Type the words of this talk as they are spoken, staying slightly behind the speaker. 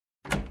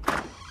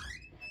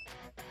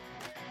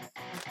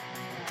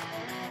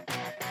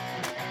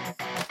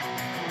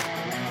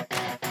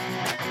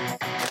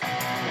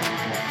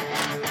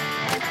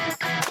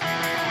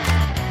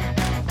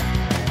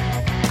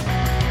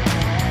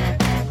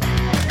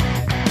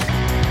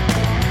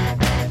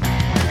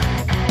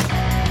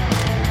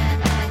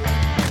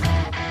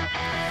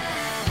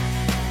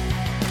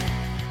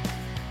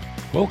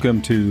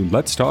Welcome to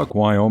Let's Talk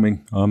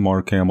Wyoming. I'm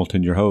Mark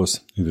Hamilton, your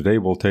host, and today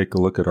we'll take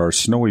a look at our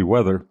snowy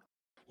weather.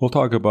 We'll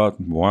talk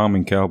about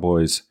Wyoming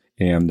Cowboys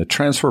and the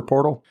transfer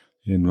portal.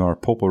 In our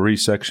potpourri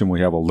section, we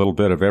have a little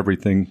bit of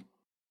everything.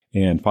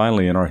 And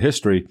finally, in our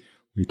history,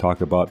 we talk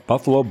about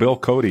Buffalo Bill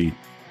Cody.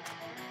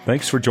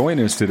 Thanks for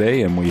joining us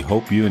today, and we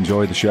hope you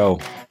enjoy the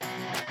show.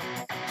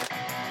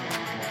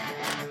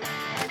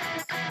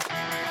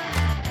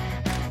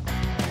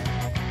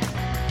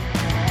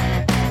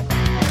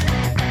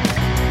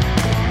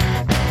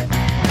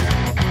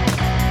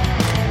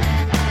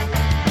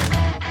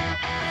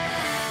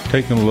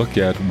 Taking a look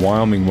at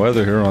Wyoming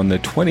weather here on the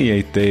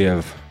 28th day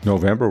of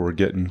November. We're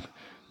getting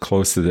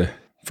close to the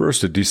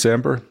 1st of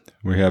December.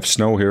 We have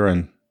snow here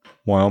in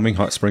Wyoming,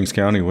 Hot Springs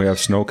County. We have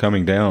snow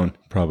coming down.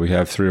 Probably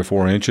have 3 or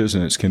 4 inches,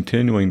 and it's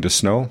continuing to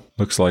snow.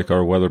 Looks like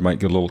our weather might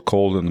get a little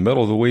cold in the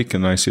middle of the week,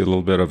 and I see a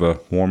little bit of a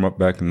warm-up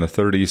back in the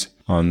 30s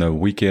on the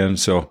weekend.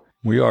 So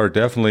we are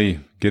definitely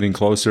getting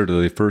closer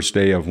to the first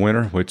day of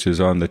winter, which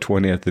is on the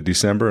 20th of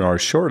December, our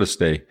shortest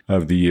day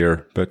of the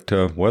year. But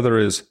weather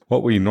is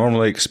what we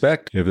normally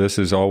expect. If this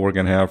is all we're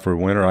going to have for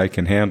winter, I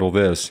can handle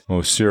this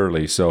most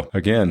surely. So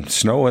again,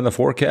 snow in the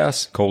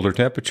forecast, colder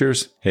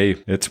temperatures.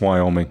 Hey, it's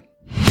Wyoming.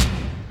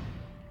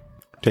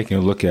 Taking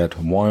a look at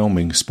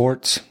Wyoming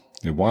sports.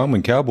 The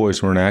Wyoming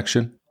Cowboys were in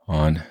action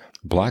on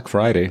Black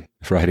Friday,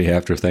 Friday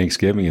after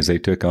Thanksgiving, as they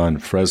took on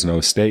Fresno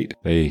State.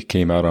 They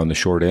came out on the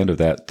short end of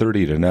that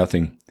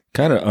 30-0.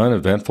 Kind of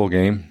uneventful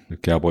game. The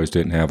Cowboys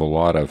didn't have a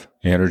lot of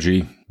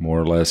energy, more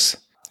or less.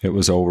 It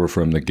was over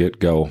from the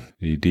get-go.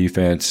 The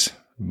defense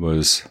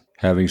was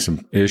having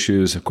some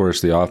issues. Of course,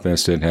 the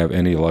offense didn't have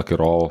any luck at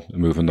all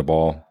moving the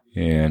ball.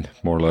 And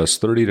more or less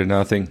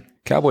 30-0.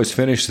 Cowboys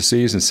finished the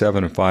season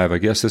 7-5. I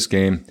guess this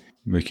game,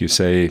 make you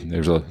say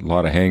there's a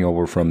lot of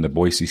hangover from the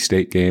Boise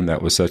State game.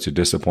 That was such a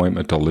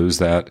disappointment to lose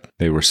that.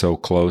 They were so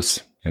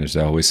close. And as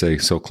I always say,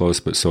 so close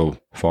but so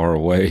far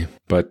away.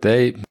 But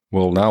they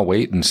will now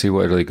wait and see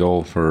where they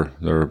go for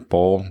their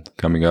bowl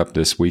coming up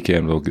this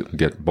weekend. We'll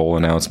get bowl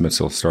announcements.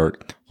 They'll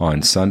start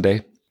on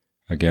Sunday.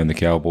 Again, the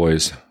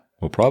Cowboys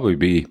will probably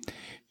be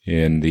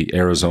in the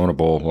Arizona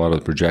Bowl, a lot of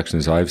the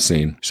projections I've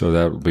seen. So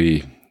that will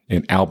be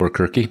in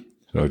Albuquerque.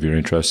 So if you're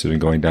interested in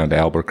going down to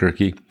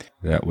Albuquerque,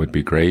 that would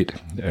be great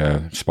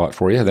spot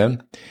for you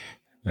then.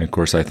 And of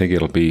course, I think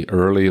it'll be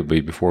early. It'll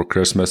be before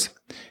Christmas.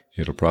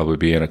 It'll probably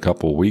be in a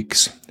couple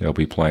weeks. They'll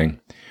be playing.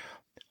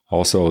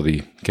 Also,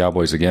 the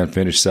Cowboys again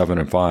finished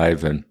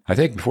 7-5, and I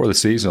think before the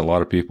season, a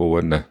lot of people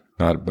wouldn't have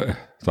not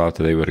thought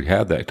that they would have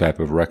had that type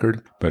of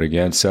record. But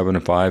again,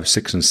 7-5,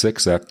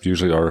 6-6. That's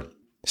usually our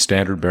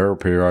standard bearer.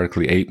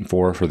 Periodically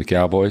 8-4 for the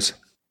Cowboys.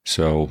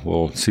 So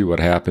we'll see what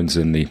happens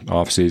in the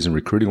offseason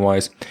recruiting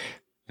wise.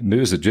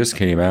 News that just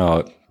came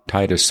out: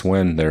 Titus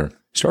Swin, their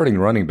starting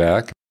running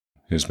back,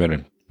 has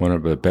been one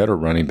of the better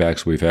running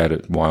backs we've had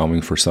at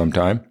Wyoming for some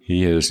time.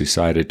 He has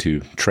decided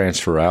to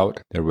transfer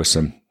out. There was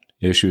some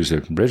issues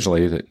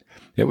originally that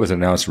it was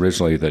announced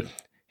originally that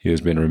he has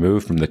been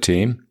removed from the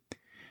team.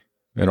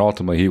 And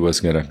ultimately he was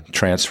going to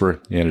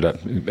transfer. He ended up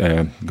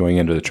going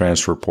into the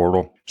transfer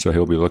portal. So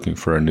he'll be looking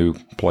for a new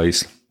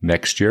place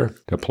next year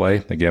to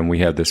play. Again, we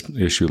had this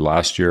issue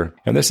last year.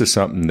 And this is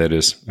something that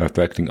is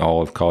affecting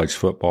all of college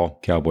football.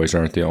 Cowboys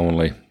aren't the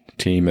only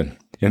team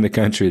in the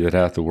country that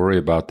have to worry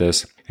about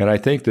this. And I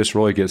think this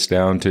really gets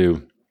down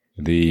to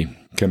the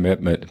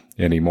commitment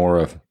anymore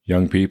of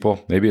young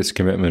people. Maybe it's a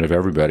commitment of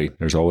everybody.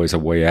 There's always a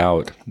way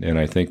out. And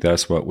I think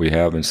that's what we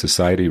have in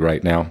society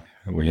right now.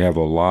 We have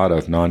a lot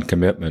of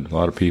non-commitment. A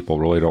lot of people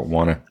really don't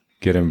want to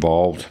get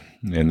involved.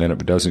 And then if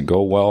it doesn't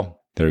go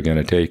well, they're going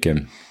to take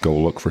and go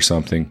look for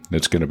something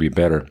that's going to be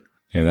better.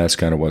 And that's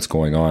kind of what's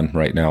going on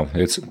right now.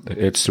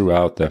 It's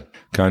throughout the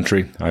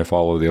country. I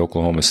follow the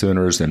Oklahoma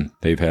Sooners, and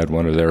they've had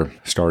one of their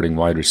starting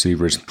wide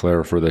receivers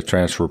declare for the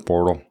transfer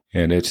portal.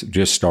 And it's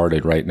just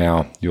started right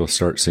now. You'll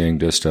start seeing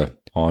just an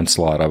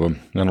onslaught of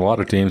them. And a lot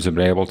of teams have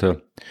been able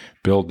to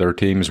build their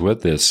teams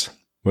with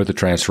the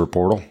transfer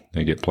portal.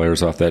 They get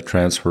players off that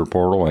transfer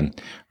portal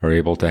and are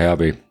able to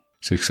have a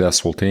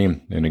successful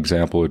team. An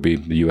example would be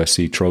the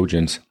USC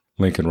Trojans.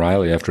 Lincoln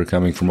Riley, after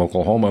coming from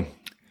Oklahoma,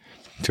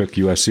 took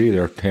USC.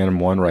 They're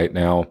 10-1 right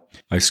now.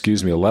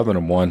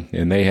 11-1,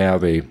 and they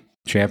have a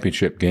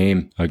championship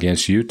game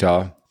against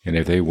Utah. And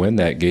if they win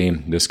that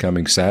game this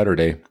coming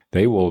Saturday,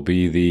 they will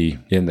be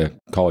in the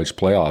college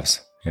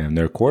playoffs. And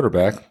their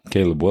quarterback,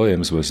 Caleb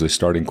Williams, was the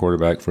starting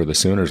quarterback for the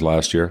Sooners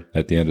last year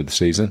at the end of the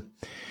season.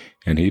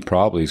 And he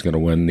probably is going to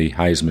win the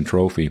Heisman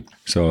Trophy.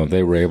 So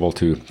they were able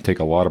to take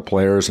a lot of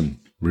players and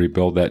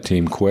rebuild that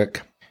team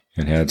quick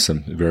and had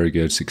some very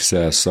good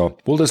success. So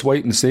we'll just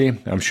wait and see.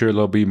 I'm sure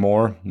there'll be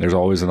more. There's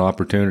always an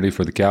opportunity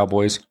for the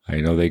Cowboys.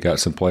 I know they got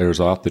some players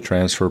off the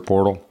transfer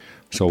portal.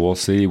 So we'll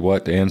see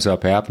what ends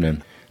up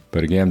happening.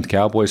 But again, the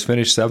Cowboys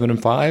finished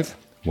 7-5,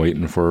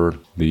 waiting for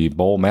the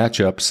bowl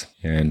matchups.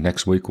 And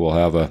next week we'll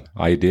have an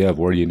idea of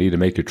where you need to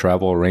make your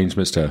travel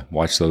arrangements to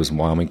watch those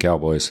Wyoming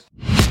Cowboys.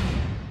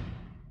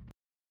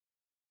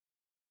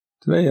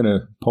 Today in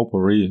a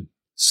potpourri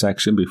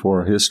section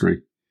before our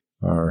history,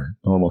 our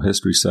normal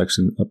history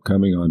section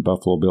upcoming on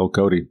Buffalo Bill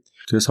Cody.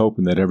 Just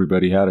hoping that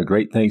everybody had a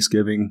great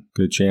Thanksgiving,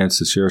 good chance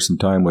to share some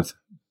time with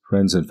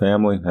friends and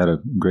family, had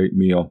a great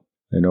meal.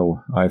 I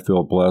know I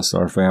feel blessed,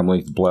 our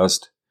family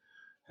blessed,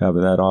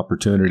 having that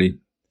opportunity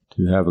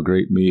to have a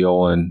great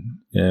meal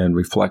and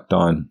reflect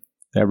on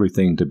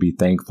everything to be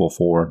thankful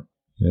for.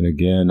 And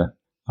again,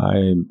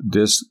 I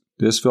just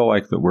feel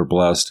like that we're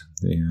blessed,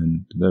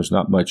 and there's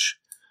not much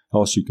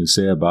else you can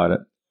say about it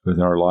with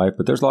our life.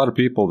 But there's a lot of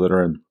people that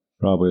are in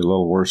probably a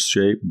little worse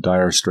shape,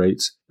 dire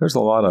straits. There's a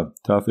lot of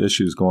tough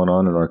issues going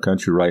on in our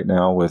country right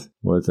now with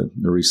the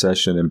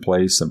recession in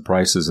place and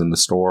prices in the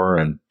store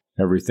and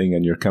everything.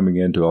 And you're coming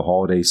into a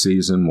holiday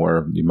season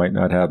where you might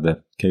not have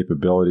the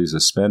capabilities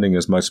of spending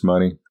as much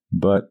money.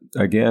 But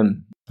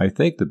again, I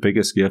think the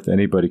biggest gift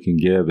anybody can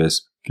give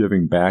is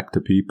giving back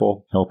to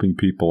people, helping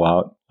people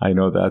out. I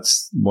know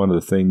that's one of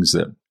the things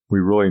that we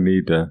really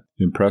need to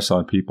impress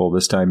on people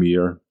this time of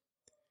year.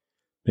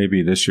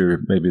 Maybe this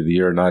year, maybe the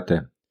year, not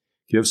to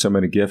give so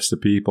many gifts to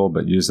people,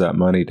 but use that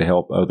money to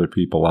help other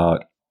people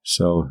out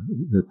so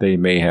that they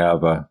may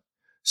have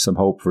some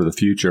hope for the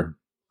future.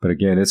 But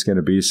again, it's going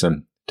to be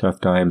some tough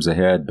times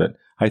ahead. But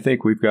I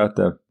think we've got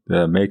the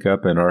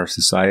makeup in our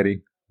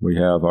society. We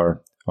have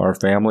our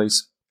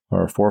families,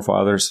 our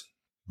forefathers.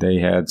 They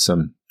had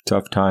some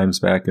tough times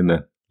back in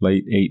the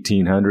late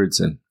 1800s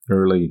and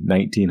early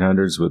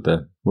 1900s with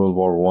the World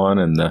War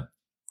I and the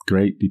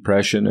Great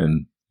Depression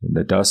and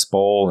the Dust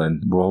Bowl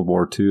and World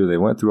War II. They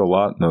went through a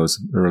lot in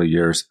those early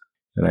years.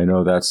 And I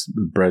know that's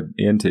bred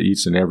into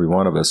each and every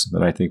one of us.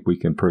 And I think we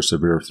can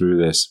persevere through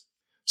this.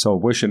 So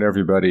wishing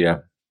everybody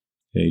a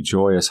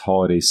joyous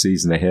holiday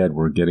season ahead.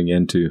 We're getting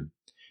into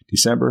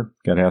December.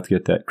 Going to have to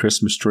get that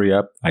Christmas tree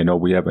up. I know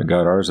we haven't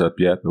got ours up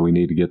yet, but we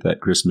need to get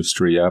that Christmas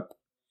tree up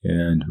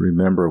and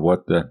remember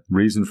what the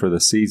reason for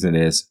the season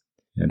is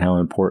and how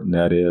important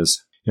that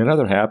is. In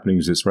other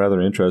happenings, it's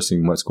rather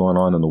interesting what's going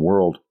on in the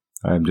world.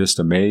 I'm just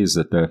amazed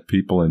that the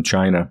people in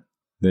China,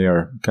 they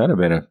are kind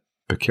of in a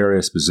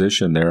precarious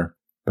position there,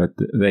 but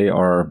they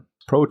are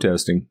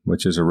protesting,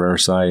 which is a rare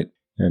sight,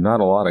 and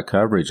not a lot of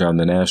coverage on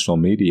the national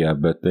media,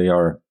 but they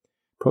are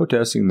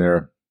protesting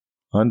their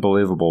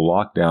unbelievable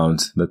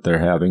lockdowns that they're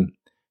having.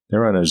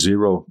 They're on a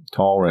zero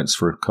tolerance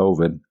for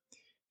COVID,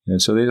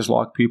 and so they just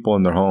lock people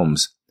in their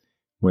homes,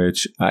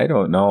 which I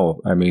don't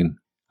know. I mean,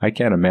 I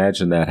can't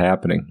imagine that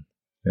happening.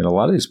 In a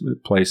lot of these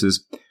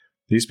places,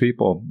 these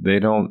people,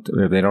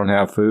 if they don't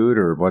have food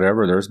or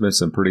whatever, there's been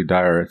some pretty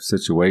dire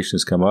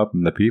situations come up,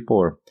 and the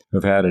people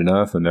have had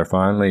enough, and they're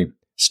finally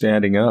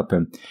standing up.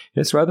 And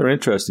it's rather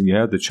interesting. You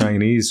have the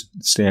Chinese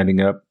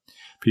standing up,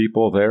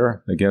 people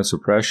there against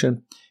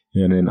oppression.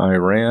 And in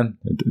Iran,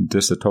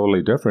 just a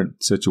totally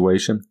different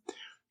situation.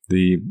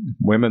 The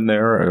women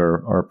there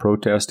are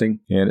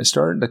protesting, and it's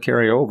starting to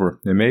carry over.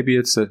 And maybe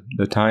it's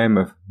the time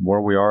of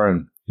where we are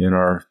in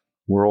our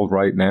world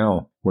right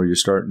now, where you're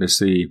starting to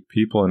see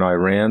people in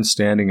Iran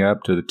standing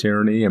up to the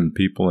tyranny and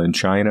people in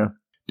China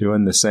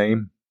doing the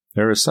same.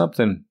 There is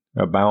something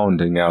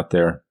abounding out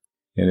there,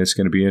 and it's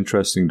going to be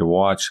interesting to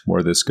watch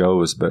where this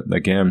goes. But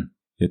again,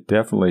 it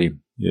definitely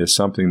is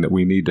something that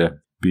we need to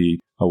be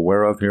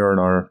aware of here in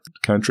our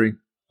country.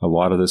 A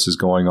lot of this is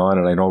going on,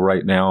 and I know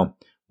right now,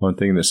 one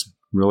thing that's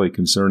really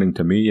concerning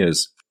to me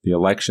is the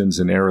elections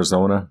in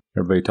Arizona.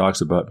 Everybody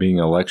talks about being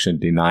an election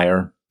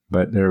denier,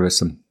 but there was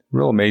some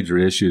real major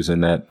issues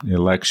in that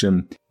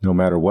election. No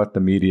matter what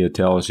the media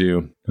tells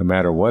you, no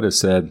matter what is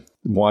said,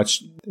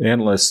 watch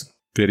endless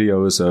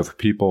videos of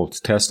people's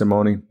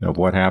testimony of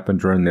what happened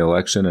during the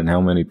election and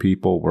how many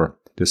people were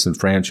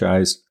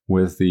disenfranchised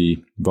with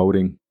the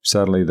voting.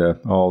 Suddenly,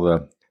 all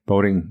the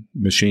voting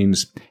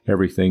machines,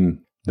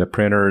 everything, the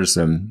printers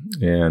and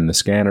the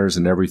scanners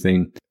and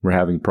everything were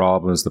having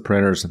problems. The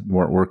printers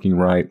weren't working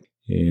right,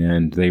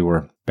 and they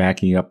were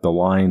backing up the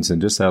lines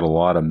and just had a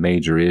lot of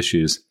major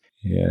issues.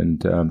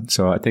 And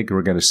so I think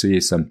we're going to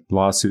see some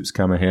lawsuits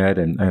come ahead,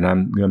 and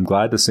I'm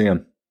glad to see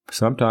them.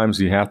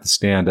 Sometimes you have to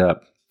stand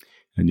up,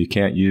 and you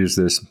can't use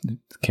this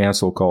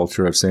cancel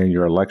culture of saying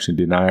you're an election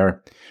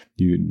denier.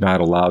 You're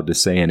not allowed to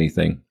say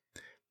anything.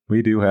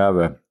 We do have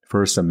a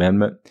First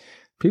Amendment.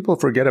 People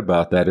forget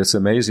about that. It's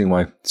amazing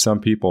why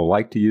some people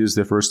like to use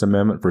the First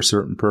Amendment for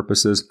certain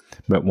purposes,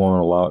 but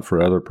won't allow it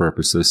for other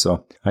purposes.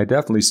 So I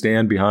definitely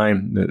stand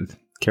behind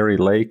Kerry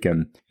Lake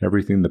and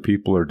everything the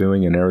people are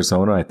doing in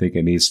Arizona. I think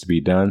it needs to be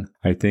done.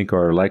 I think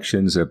our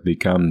elections have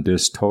become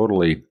just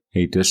totally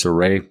a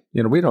disarray.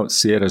 We don't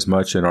see it as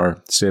much in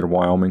our state of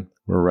Wyoming.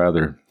 We're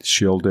rather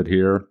shielded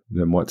here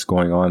than what's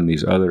going on in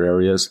these other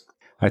areas.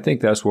 I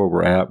think that's where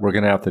we're at. We're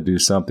going to have to do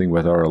something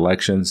with our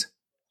elections.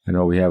 I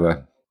know we have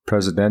a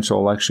presidential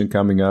election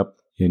coming up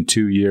in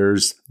 2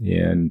 years,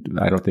 and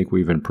I don't think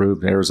we've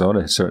improved.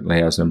 Arizona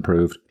certainly hasn't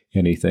improved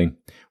anything.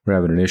 We're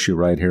having an issue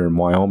right here in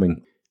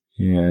Wyoming.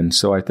 And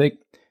so I think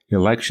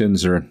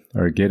elections are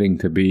getting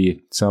to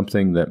be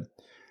something that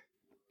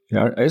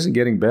isn't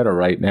getting better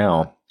right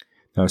now.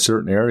 Now,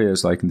 certain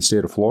areas like in the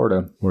state of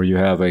Florida, where you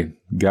have a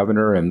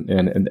governor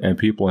and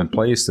people in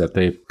place that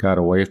they've got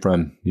away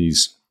from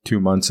these 2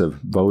 months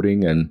of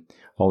voting and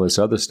all this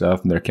other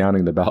stuff, and they're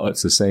counting the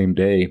ballots the same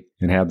day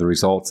and have the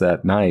results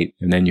that night.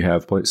 And then you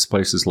have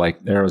places like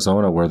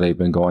Arizona where they've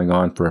been going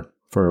on for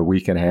a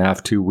week and a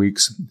half, 2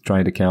 weeks,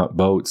 trying to count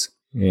votes.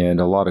 And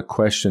a lot of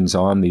questions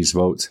on these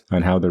votes,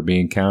 on how they're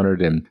being counted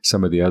and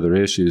some of the other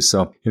issues.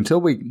 So until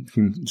we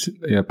can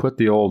put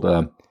the old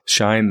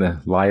shine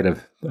the light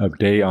of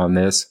day on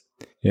this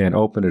and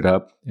open it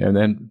up and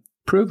then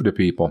prove to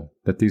people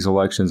that these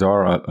elections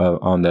are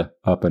on the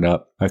up and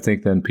up, I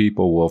think then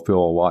people will feel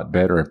a lot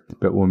better.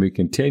 But when we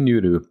continue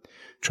to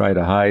try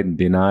to hide and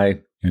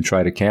deny and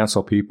try to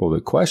cancel people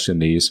that question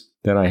these,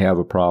 then I have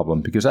a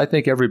problem, because I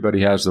think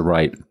everybody has the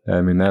right.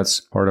 I mean,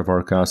 that's part of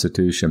our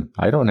Constitution.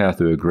 I don't have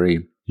to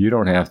agree. You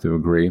don't have to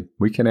agree.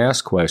 We can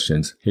ask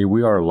questions. Hey,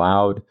 we are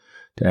allowed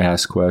to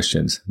ask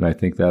questions. And I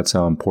think that's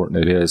how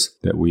important it is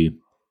that we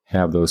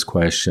have those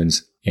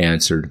questions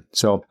answered.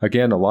 So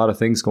again, a lot of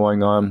things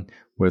going on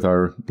with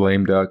our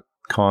lame duck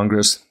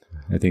Congress.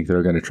 I think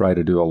they're going to try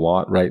to do a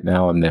lot right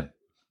now in the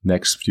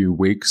next few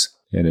weeks.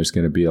 And there's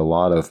going to be a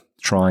lot of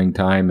trying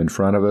time in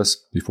front of us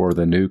before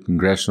the new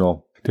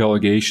congressional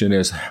delegation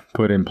is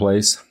put in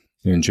place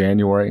in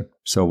January.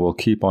 So we'll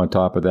keep on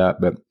top of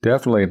that. But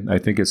definitely, I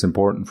think it's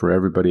important for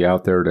everybody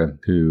out there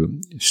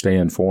to stay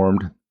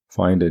informed,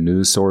 find a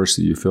news source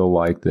that you feel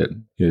like that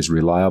is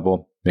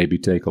reliable, maybe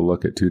take a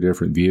look at two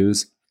different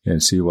views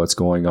and see what's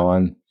going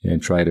on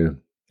and try to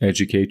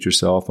educate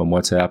yourself on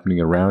what's happening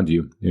around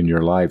you in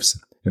your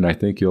lives. And I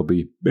think you'll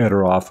be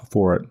better off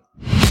for it.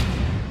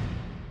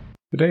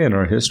 Today in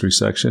our history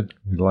section,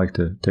 we'd like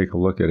to take a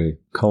look at a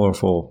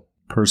colorful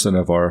person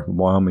of our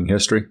Wyoming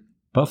history.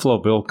 Buffalo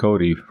Bill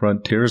Cody,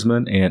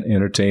 frontiersman and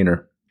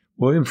entertainer.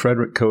 William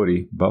Frederick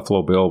Cody,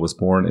 Buffalo Bill, was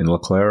born in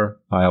LeClaire,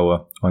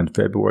 Iowa on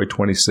February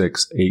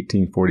 26,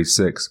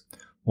 1846.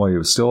 While he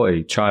was still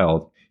a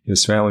child,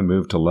 his family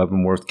moved to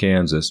Leavenworth,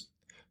 Kansas.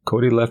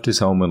 Cody left his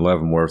home in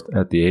Leavenworth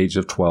at the age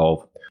of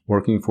 12,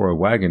 working for a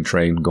wagon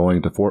train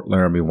going to Fort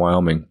Laramie,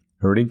 Wyoming.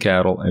 Herding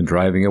cattle and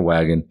driving a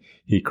wagon,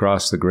 he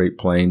crossed the Great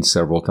Plains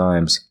several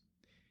times.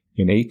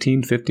 In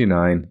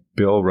 1859,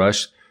 Bill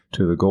rushed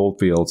to the gold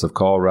fields of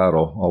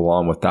Colorado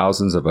along with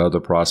thousands of other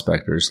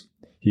prospectors.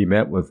 He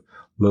met with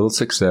little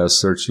success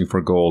searching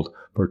for gold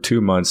for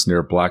 2 months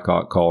near Black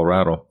Hawk,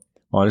 Colorado.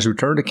 On his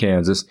return to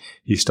Kansas,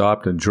 he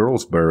stopped in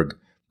Julesburg,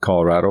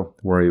 Colorado,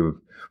 where he was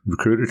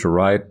recruited to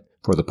ride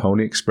for the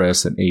Pony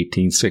Express in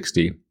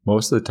 1860.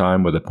 Most of the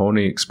time with the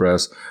Pony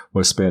Express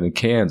was spent in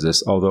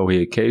Kansas, although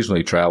he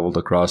occasionally traveled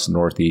across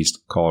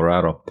northeast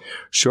Colorado.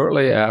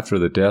 Shortly after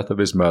the death of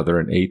his mother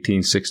in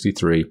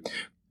 1863,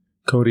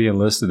 Cody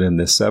enlisted in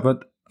the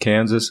 7th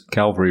Kansas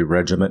Cavalry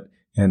Regiment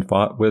and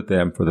fought with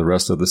them for the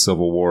rest of the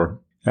Civil War.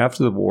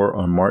 After the war,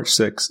 on March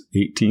 6,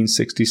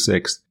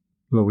 1866,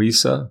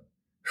 Louisa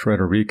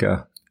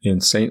Frederica in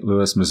St.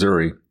 Louis,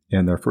 Missouri,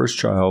 and their first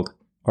child,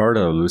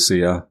 Arda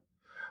Lucia,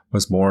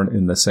 was born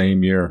in the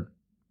same year.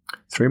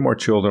 3 more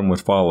children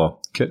would follow.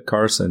 Kit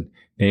Carson,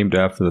 named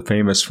after the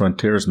famous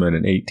frontiersman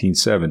in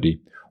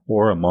 1870,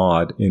 Ora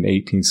Maud in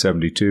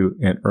 1872,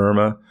 and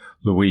Irma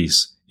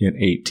Louise in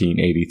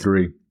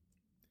 1883.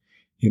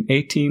 In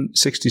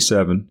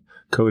 1867,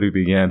 Cody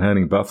began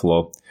hunting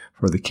buffalo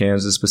for the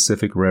Kansas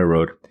Pacific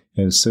Railroad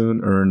and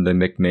soon earned the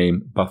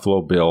nickname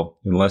Buffalo Bill.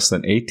 In less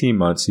than 18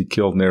 months, he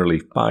killed nearly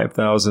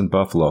 5,000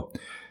 buffalo,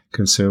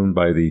 consumed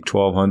by the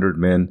 1,200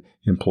 men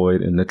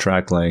employed in the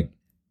track laying.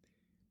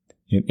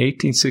 In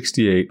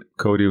 1868,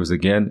 Cody was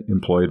again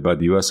employed by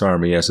the U.S.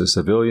 Army as a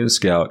civilian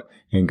scout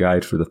and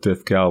guide for the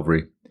 5th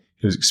Cavalry.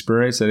 His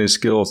experience and his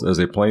skills as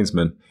a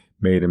plainsman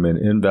made him an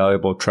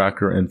invaluable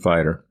tracker and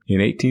fighter. In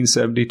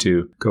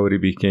 1872, Cody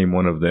became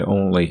one of the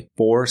only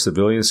 4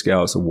 civilian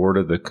scouts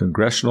awarded the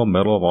Congressional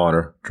Medal of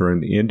Honor during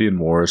the Indian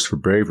Wars for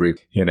bravery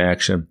in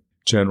action.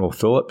 General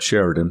Philip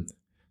Sheridan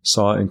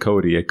saw in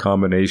Cody a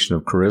combination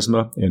of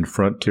charisma and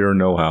frontier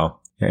know-how,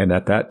 and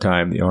at that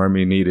time the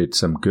Army needed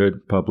some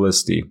good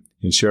publicity.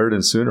 And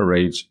Sheridan soon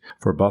arranged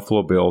for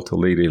Buffalo Bill to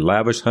lead a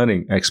lavish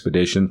hunting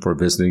expedition for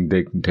visiting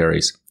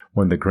dignitaries.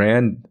 When the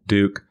Grand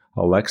Duke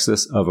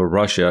Alexis of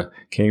Russia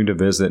came to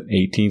visit in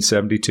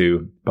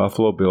 1872,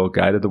 Buffalo Bill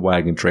guided the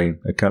wagon train,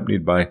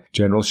 accompanied by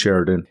General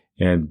Sheridan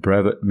and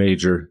Brevet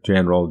Major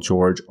General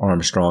George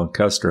Armstrong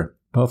Custer.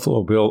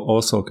 Buffalo Bill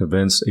also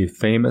convinced a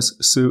famous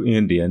Sioux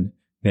Indian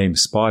named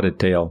Spotted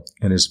Tail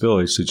and his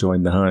village to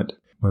join the hunt.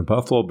 When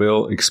Buffalo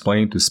Bill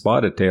explained to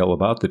Spotted Tail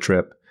about the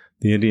trip,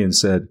 the Indian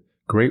said,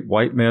 "Great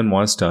white man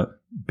wants to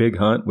big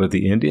hunt with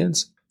the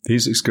Indians?"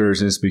 These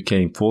excursions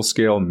became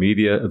full-scale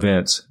media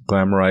events,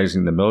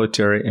 glamorizing the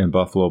military and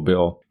Buffalo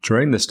Bill.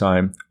 During this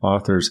time,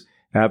 authors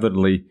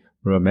avidly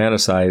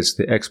romanticized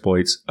the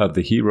exploits of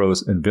the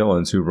heroes and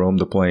villains who roamed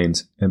the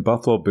plains, and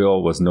Buffalo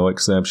Bill was no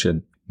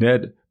exception.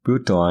 Ned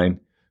Buteline,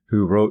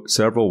 who wrote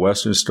several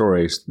Western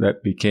stories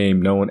that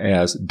became known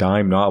as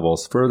dime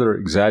novels, further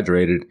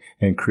exaggerated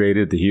and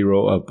created the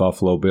hero of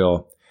Buffalo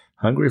Bill.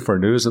 Hungry for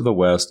news of the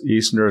West,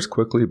 Easterners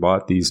quickly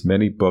bought these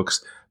many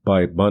books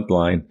by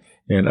Buteline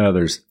and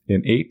others.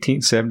 In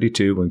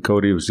 1872, when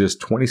Cody was just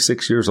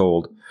 26 years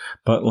old,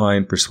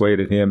 Buteline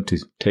persuaded him to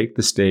take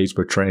the stage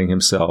portraying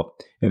himself,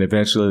 and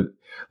eventually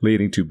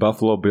leading to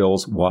Buffalo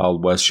Bill's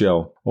Wild West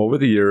show. Over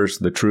the years,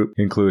 the troupe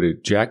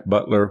included Jack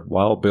Butler,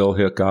 Wild Bill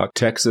Hickok,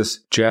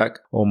 Texas Jack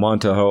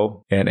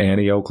O'Montaho, and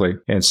Annie Oakley,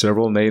 and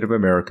several Native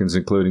Americans,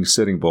 including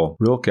Sitting Bull,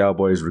 real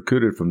cowboys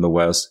recruited from the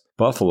West,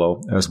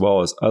 buffalo, as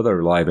well as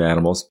other live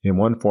animals in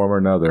one form or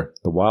another.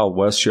 The Wild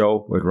West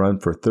show would run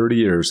for 30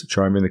 years,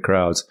 charming the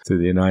crowds through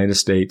the United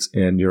States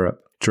and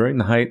Europe. During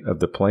the height of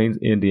the Plains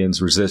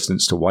Indians'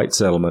 resistance to white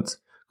settlements,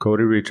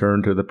 Cody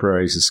returned to the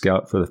prairies to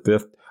scout for the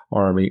 5th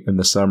Army in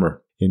the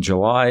summer. In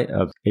July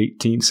of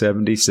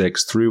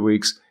 1876, 3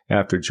 weeks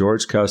after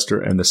George Custer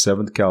and the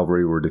 7th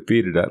Cavalry were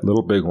defeated at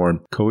Little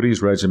Bighorn,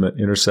 Cody's regiment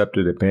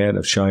intercepted a band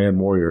of Cheyenne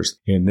warriors.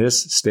 In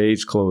this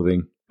stage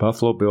clothing,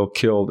 Buffalo Bill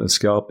killed and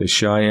scalped a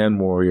Cheyenne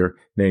warrior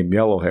named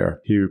Yellowhair.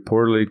 He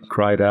reportedly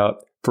cried out,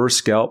 "First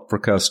scalp for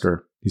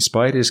Custer."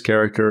 Despite his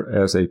character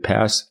as a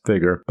past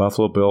figure,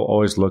 Buffalo Bill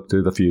always looked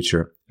to the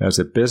future. As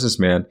a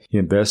businessman, he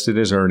invested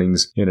his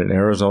earnings in an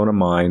Arizona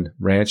mine,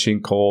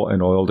 ranching, coal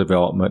and oil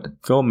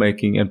development,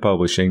 filmmaking and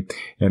publishing,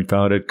 and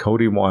founded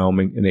Cody,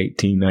 Wyoming in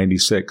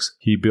 1896.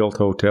 He built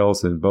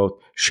hotels in both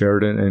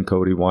Sheridan and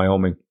Cody,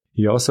 Wyoming.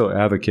 He also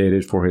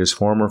advocated for his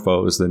former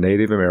foes, the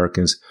Native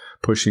Americans,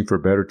 pushing for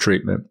better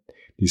treatment.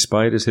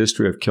 Despite his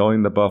history of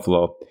killing the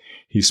buffalo,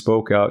 he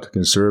spoke out to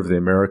conserve the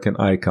American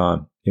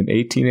icon. In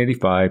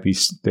 1885, he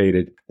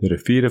stated, "The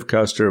defeat of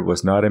Custer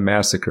was not a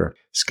massacre.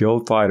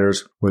 Skilled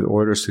fighters with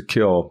orders to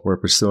kill were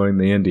pursuing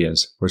the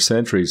Indians. For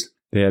centuries,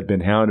 they had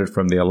been hounded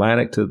from the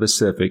Atlantic to the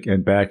Pacific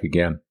and back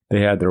again.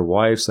 They had their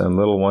wives and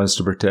little ones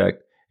to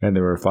protect, and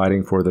they were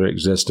fighting for their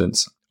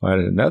existence." On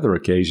another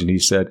occasion, he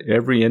said,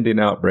 "Every Indian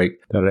outbreak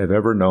that I have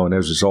ever known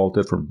has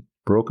resulted from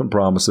broken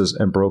promises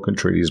and broken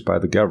treaties by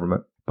the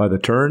government." By the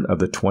turn of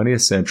the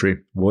 20th century,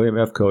 William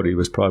F. Cody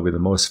was probably the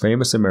most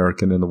famous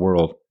American in the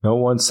world. No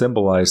one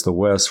symbolized the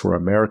West for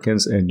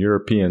Americans and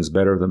Europeans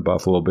better than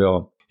Buffalo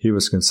Bill. He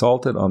was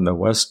consulted on the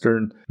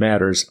Western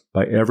matters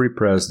by every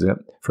president,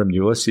 from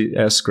Ulysses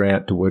S.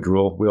 Grant to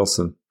Woodrow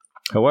Wilson.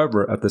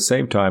 However, at the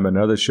same time,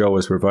 another show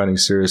was providing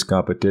serious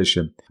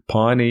competition.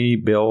 Pawnee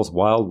Bill's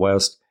Wild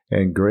West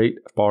and Great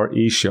Far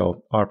East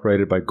show,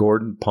 operated by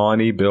Gordon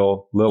Pawnee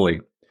Bill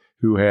Lilly,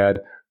 who had,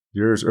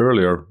 years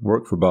earlier,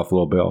 worked for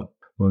Buffalo Bill.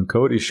 When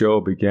Cody's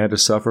show began to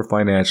suffer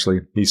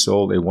financially, he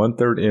sold a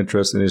 1/3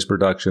 interest in his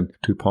production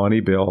to Pawnee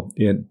Bill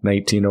in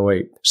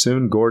 1908.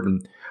 Soon,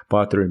 Gordon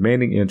bought the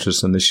remaining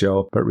interest in the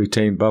show, but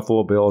retained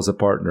Buffalo Bill as a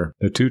partner.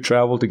 The two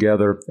traveled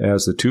together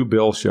as the Two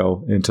Bill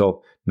Show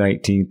until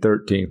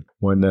 1913,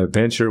 when the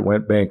venture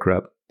went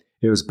bankrupt.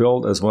 It was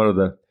billed as one of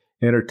the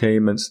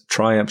entertainment's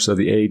triumphs of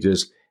the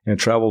ages and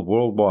traveled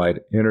worldwide,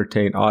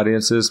 entertained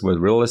audiences with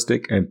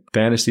realistic and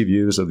fantasy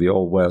views of the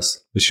Old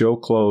West. The show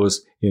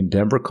closed in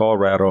Denver,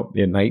 Colorado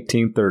in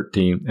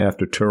 1913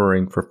 after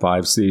touring for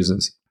 5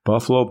 seasons.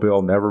 Buffalo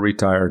Bill never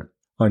retired.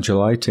 On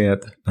July 10,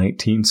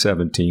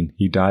 1917,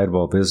 he died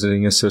while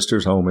visiting his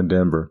sister's home in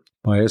Denver.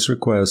 By his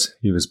request,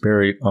 he was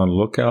buried on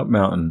Lookout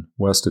Mountain,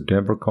 west of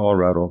Denver,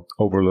 Colorado,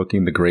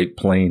 overlooking the Great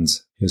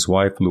Plains. His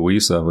wife,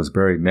 Louisa, was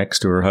buried next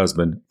to her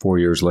husband 4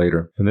 years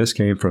later. And this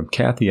came from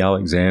Kathy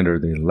Alexander,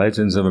 The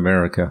Legends of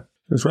America.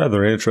 It was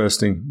rather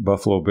interesting,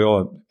 Buffalo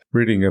Bill,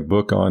 reading a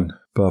book on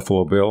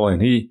Buffalo Bill,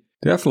 and he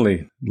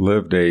definitely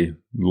lived a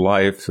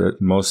life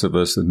that most of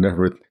us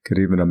never could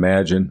even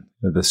imagine,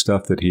 the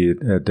stuff that he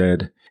had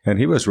did. And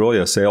he was really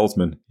a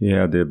salesman. He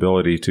had the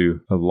ability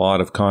to a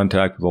lot of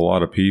contact with a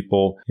lot of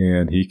people,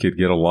 and he could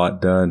get a lot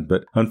done.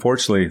 But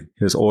unfortunately,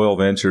 his oil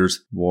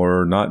ventures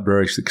were not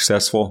very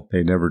successful.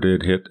 They never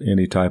did hit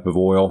any type of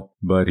oil,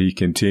 but he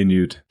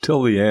continued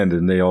till the end.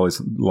 And they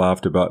always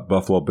laughed about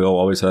Buffalo Bill,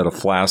 always had a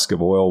flask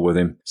of oil with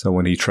him. So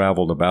when he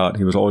traveled about,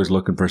 he was always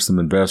looking for some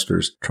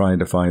investors, trying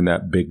to find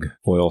that big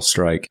oil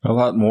strike. A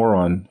lot more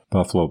on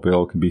Buffalo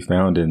Bill can be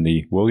found in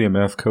the William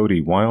F.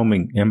 Cody,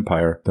 Wyoming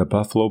Empire, The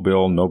Buffalo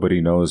Bill Nobody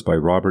Knows by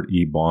Robert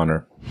E.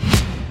 Bonner.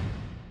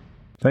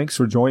 Thanks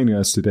for joining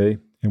us today,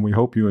 and we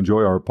hope you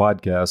enjoy our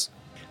podcast.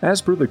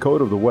 As per the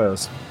code of the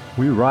West,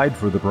 we ride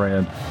for the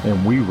brand,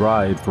 and we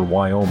ride for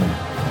Wyoming.